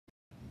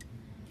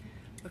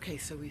Okay,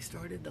 so we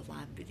started the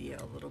live video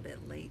a little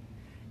bit late,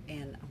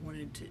 and I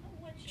wanted to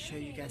show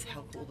you guys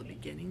how cool the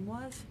beginning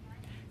was.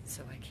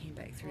 So I came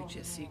back through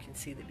just so you can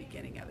see the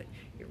beginning of it.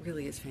 It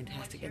really is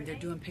fantastic. And they're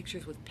doing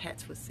pictures with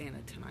pets with Santa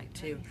tonight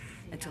too,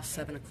 until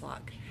 7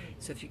 o'clock.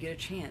 So if you get a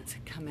chance,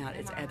 come out.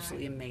 It's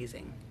absolutely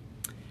amazing.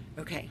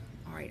 Okay,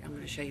 all right, I'm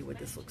going to show you what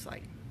this looks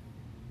like.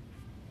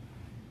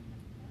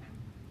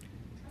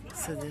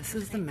 So this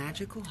is the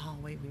magical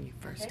hallway when you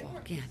first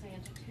walk in.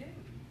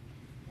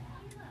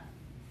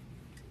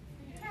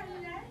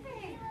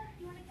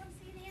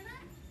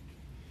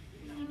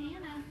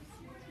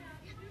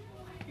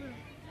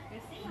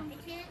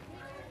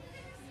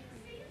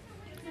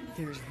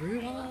 There's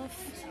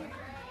Rudolph.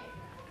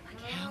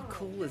 How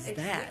cool is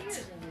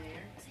that?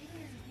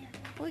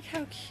 Look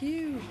how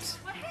cute.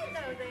 Well,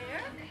 hello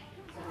there.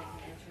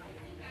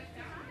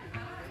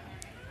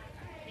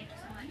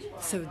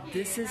 So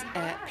this is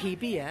at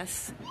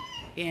PBS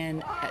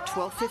at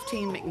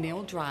 1215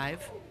 McNeil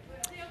Drive.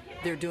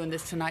 They're doing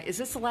this tonight. Is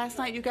this the last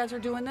night you guys are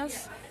doing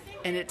this?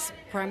 And it's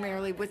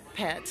primarily with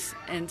pets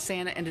and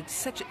Santa, and it's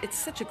such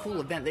a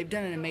cool event. They've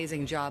done an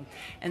amazing job,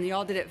 and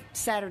y'all did it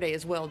Saturday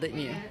as well, didn't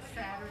you?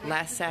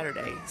 Last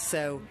Saturday.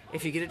 So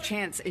if you get a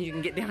chance and you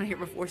can get down here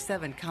before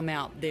 7, come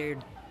out. They're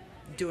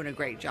doing a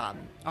great job.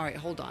 All right,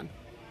 hold on.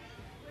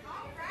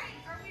 All right,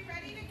 are we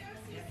ready to go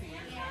see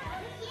Santa?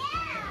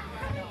 Yeah.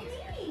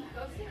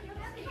 Go see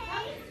Santa.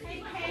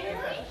 Hey,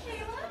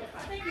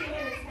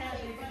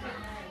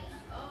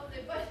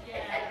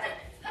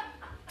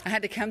 I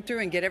had to come through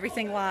and get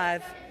everything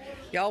live.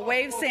 Y'all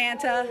wave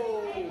Santa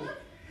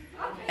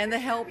and the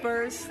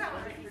helpers.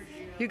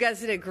 You guys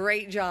did a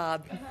great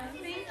job. Thank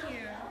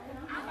you.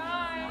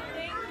 Bye.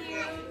 Thank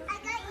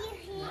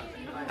you.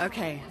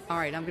 Okay, all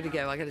right, I'm gonna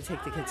go. I gotta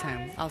take the kids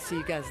home. I'll see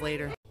you guys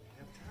later.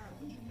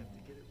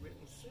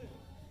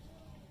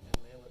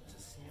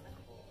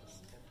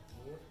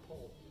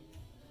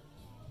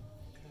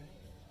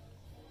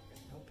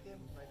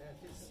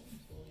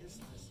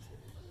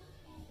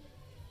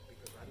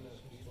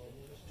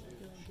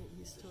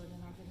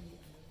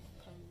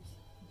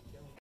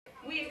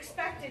 We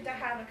expected to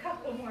have a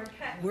couple more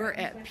pets. We're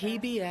at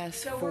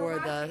PBS for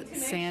the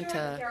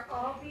Santa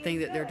thing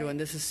that they're doing.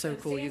 This is so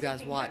cool. You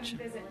guys watch.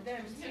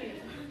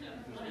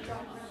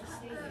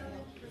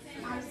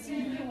 I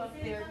see you up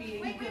there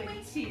being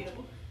good too.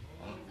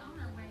 Look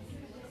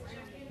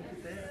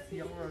at that.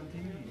 Y'all are on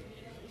TV.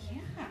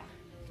 Yeah.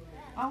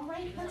 All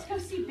right, let's go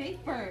see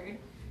Big Bird.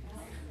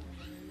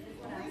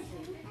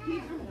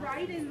 He's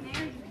right in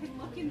there. You can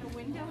look in the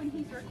window, and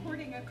he's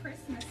recording a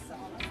Christmas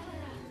song.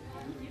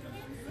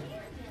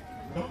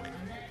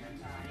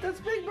 That's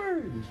Big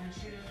Bird.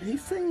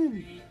 He's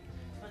singing.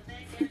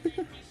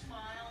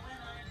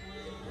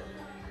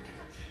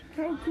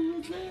 How cool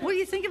is that? What do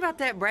you think about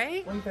that,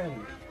 Bray? Wave at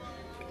him.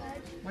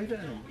 Wave at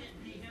him.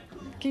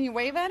 Can you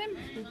wave at him?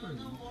 Big Bird.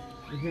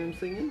 You hear him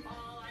singing?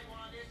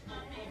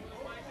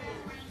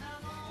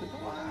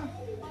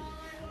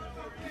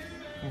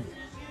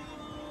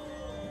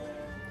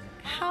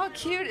 How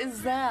cute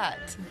is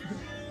that?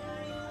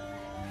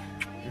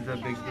 Is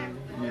that Big Bird?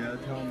 Yeah,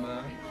 tell him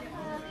that.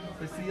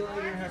 See you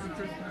later. Happy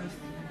Christmas.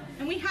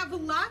 And we have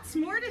lots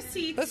more to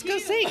see. Let's go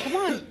see. Come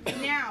on.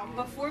 Now,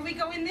 before we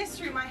go in this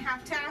room, I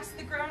have to ask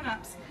the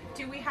grown-ups,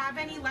 do we have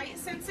any light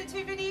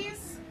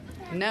sensitivities?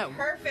 No.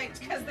 Perfect,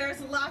 because there's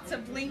lots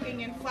of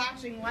blinking and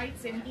flashing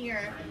lights in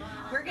here.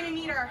 We're going to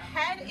meet our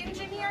head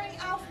engineering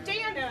elf,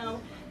 Dano,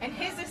 and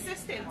his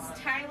assistants,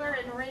 Tyler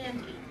and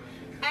Randy.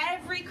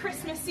 Every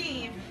Christmas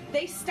Eve,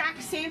 they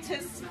stack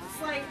Santa's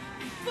sleigh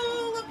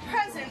full of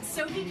presents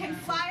so he can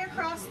fly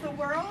across the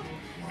world.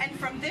 And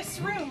from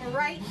this room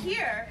right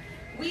here,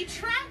 we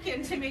track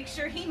him to make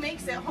sure he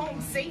makes it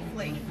home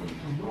safely.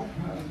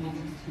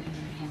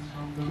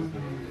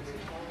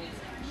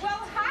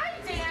 Well, hi,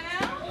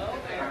 Dano.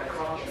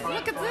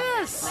 Look at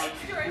this.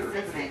 Thanks to our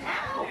assistant,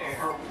 Al.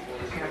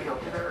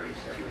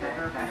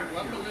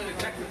 Welcome to the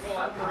Technical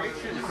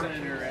Operations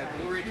Center at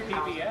Blue Ridge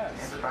PBS.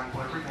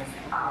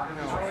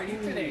 How are you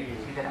today?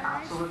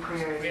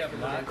 We have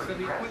lots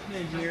of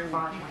equipment here. We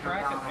keep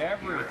track of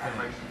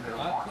everything.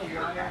 Lots of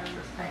wires,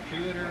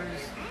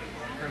 computers.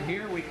 From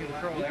here we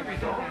control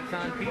everything that's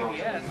on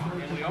PBS,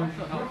 and we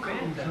also help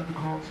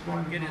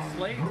Santa get his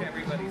sleigh to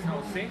everybody's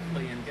house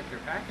safely and get their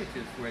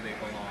packages where they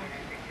belong.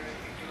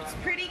 It's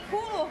pretty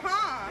cool,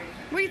 huh?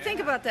 What do you think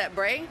about that,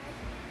 Bray?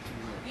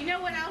 You know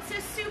what else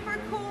is super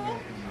cool?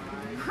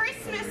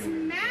 Christmas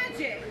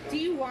magic. Do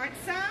you want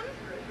some?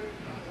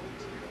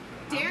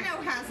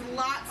 Dano has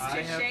lots to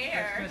I have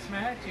share. Christmas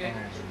magic.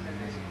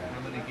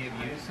 I'm going to give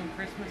you some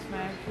Christmas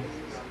magic,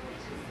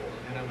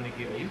 and I'm going to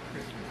give you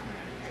Christmas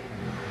magic.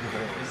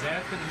 Because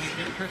that's going to make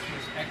your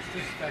Christmas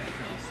extra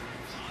special.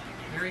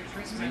 Merry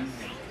Christmas.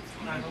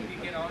 I hope you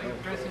get all your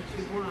presents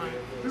you want.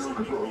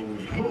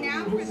 And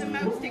now for the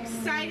most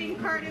exciting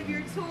part of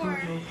your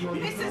tour,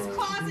 Mrs.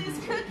 Claus's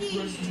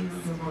cookies.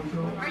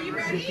 Are you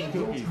ready?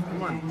 Cookies.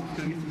 Come on.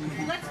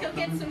 Let's go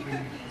get some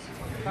cookies.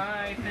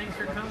 Bye. Thanks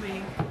for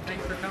coming.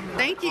 Thanks for coming.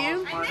 Thank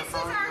you. And this is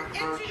our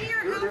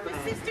engineer elf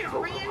assistant,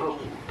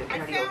 Randy. I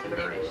found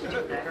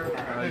him.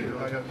 How you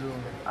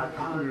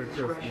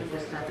doing? Merry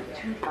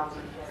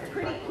Christmas.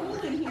 Pretty cool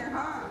in here,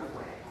 huh?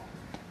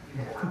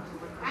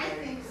 I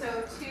think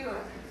so too.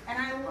 And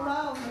I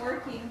love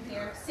working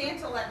here.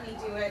 Santa let me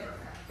do it.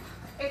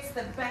 It's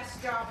the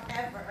best job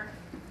ever.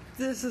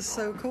 This is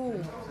so cool.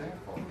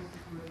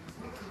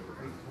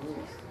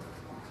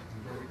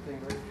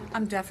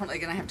 I'm definitely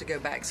going to have to go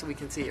back so we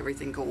can see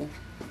everything cool.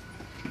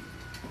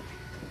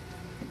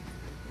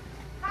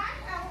 Hi,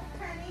 Elf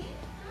Penny.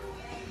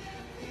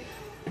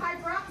 I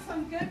brought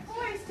some good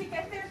boys to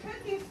get their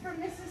cookies from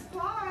Mrs.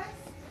 Claus.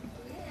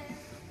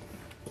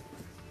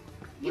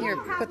 You Here,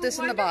 all have put this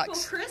a in the wonderful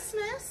box.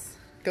 Christmas.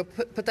 Go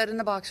put that in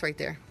the box right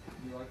there.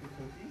 You like a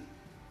cookie?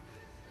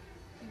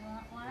 You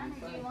want one,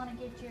 or do you want to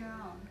get your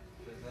own?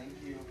 Thank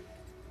you.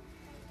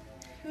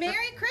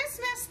 Merry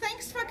Christmas.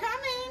 Thanks for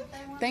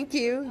coming. Thank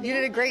you. You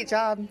did a great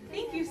job.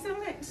 Thank you so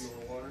much. You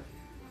want water?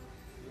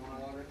 You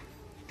want water?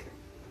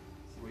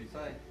 What do you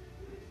say?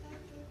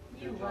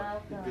 You're Good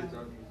welcome.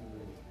 job.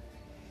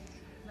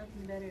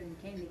 Nothing better than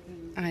candy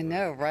cane. I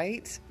know,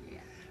 right? Yeah.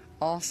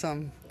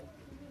 Awesome.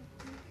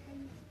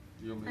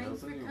 You want me to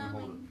Thanks open for it or you want me to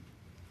hold coming.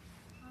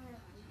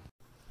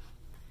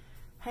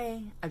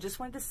 Hey, I just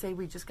wanted to say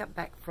we just got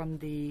back from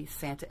the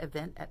Santa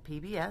event at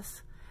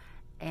PBS,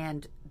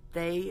 and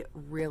they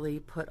really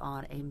put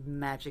on a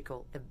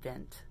magical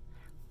event.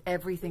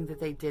 Everything that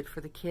they did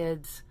for the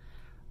kids,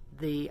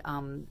 the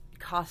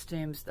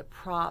costumes, the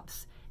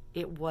props,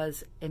 it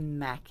was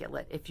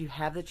immaculate. If you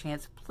have the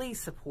chance, please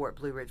support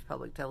Blue Ridge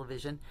Public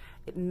Television.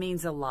 It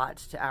means a lot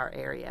to our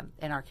area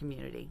and our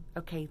community.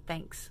 Okay,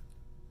 thanks.